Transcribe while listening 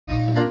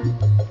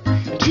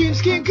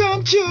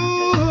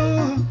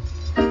true.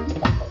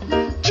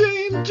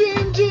 Dream,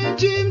 dream, dream,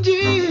 dream,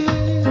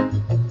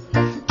 dream.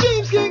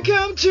 Dreams can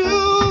come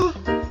true.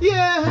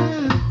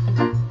 Yeah.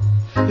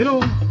 You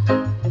know,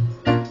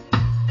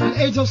 at the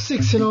age of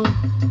 6, you know,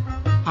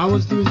 I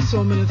was doing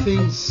so many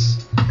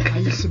things. I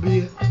used to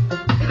be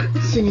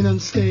singing on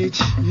stage,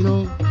 you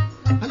know,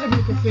 and every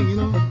little thing, you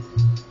know.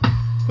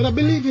 But I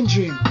believe in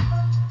dream,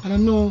 and I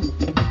know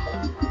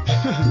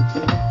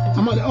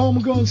I'm at the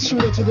Homegrown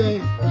Studio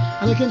today,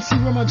 and I can see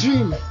where my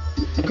dream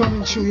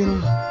coming true, you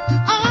know.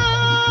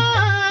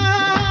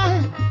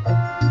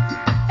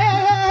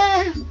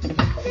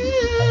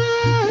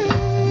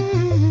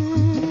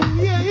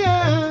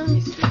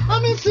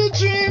 I'm into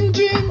dream,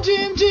 dream,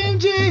 dream, dream,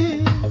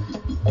 dream.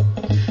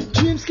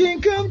 Dreams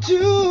can come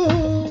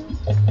true.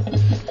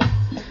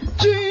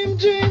 Dream,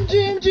 dream,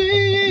 dream,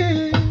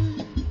 dream.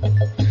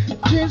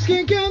 Dreams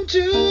can come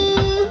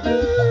true.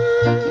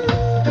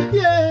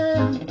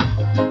 Yeah.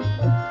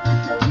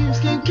 Dreams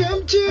can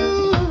come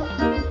true.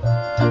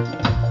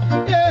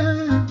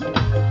 Yeah.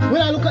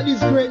 When I look at these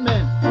great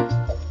men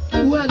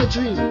who had a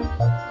dream,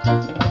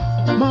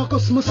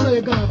 Marcus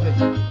Mosiah Garvey,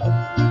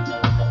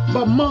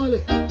 Bob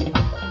Marley,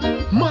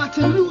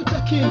 Martin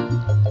Luther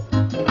King,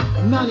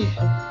 Nanny.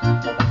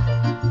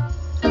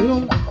 You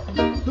know,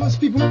 those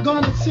people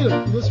gone at still.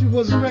 Those people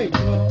was great,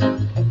 you know.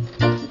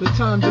 The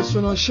time just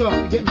run on short,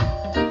 you get me?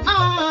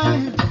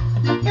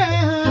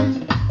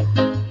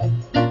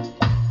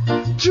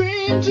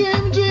 Dream,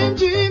 dream, dream,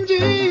 dream,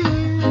 dream.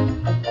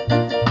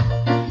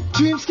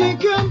 Dreams can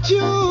come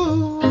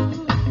true.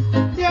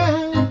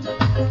 Yeah.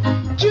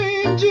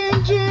 Dream,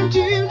 dream, dream,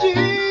 dream,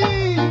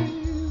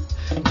 dream.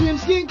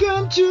 Dreams can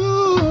come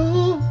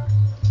true.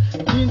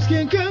 Dreams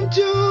can come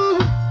true.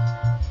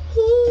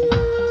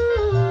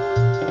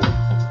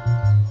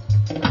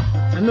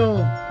 I know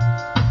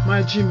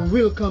my dream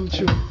will come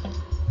true.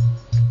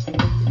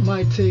 It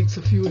might take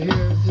a few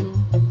years, you know,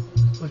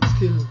 but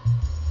still,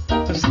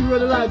 I see where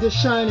the light is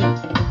shining,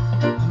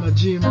 and my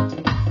dream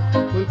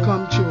will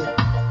come true.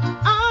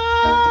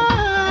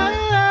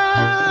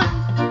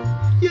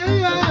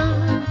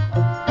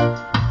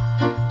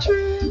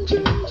 Dream,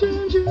 dream,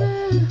 dream,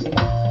 dream.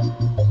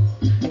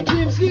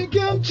 Dreams can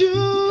come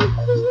true.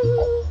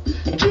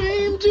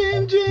 Dream,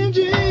 dream, dream,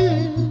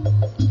 dream.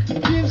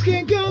 Dreams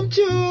can come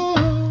true.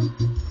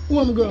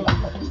 Homegrown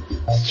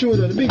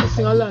Studio, the biggest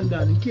thing in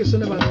London, in case you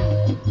never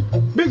know.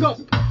 Big up!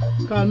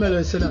 Carl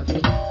Mello said that.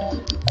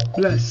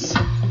 Bless.